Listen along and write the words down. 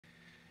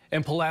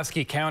In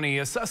Pulaski County,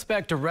 a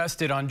suspect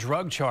arrested on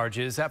drug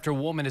charges after a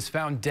woman is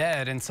found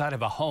dead inside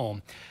of a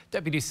home.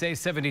 Deputies say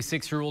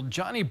 76-year-old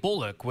Johnny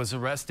Bullock was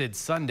arrested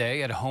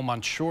Sunday at a home on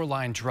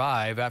Shoreline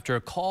Drive after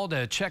a call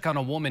to check on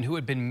a woman who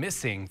had been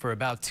missing for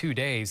about 2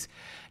 days.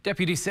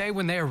 Deputies say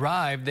when they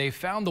arrived, they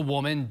found the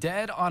woman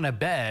dead on a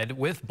bed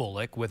with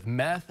Bullock, with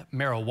meth,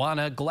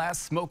 marijuana, glass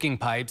smoking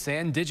pipes,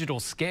 and digital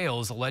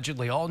scales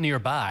allegedly all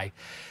nearby.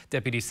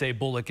 Deputies say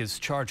Bullock is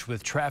charged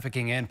with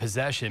trafficking and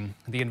possession.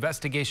 The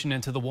investigation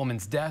into the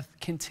woman's death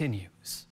continues.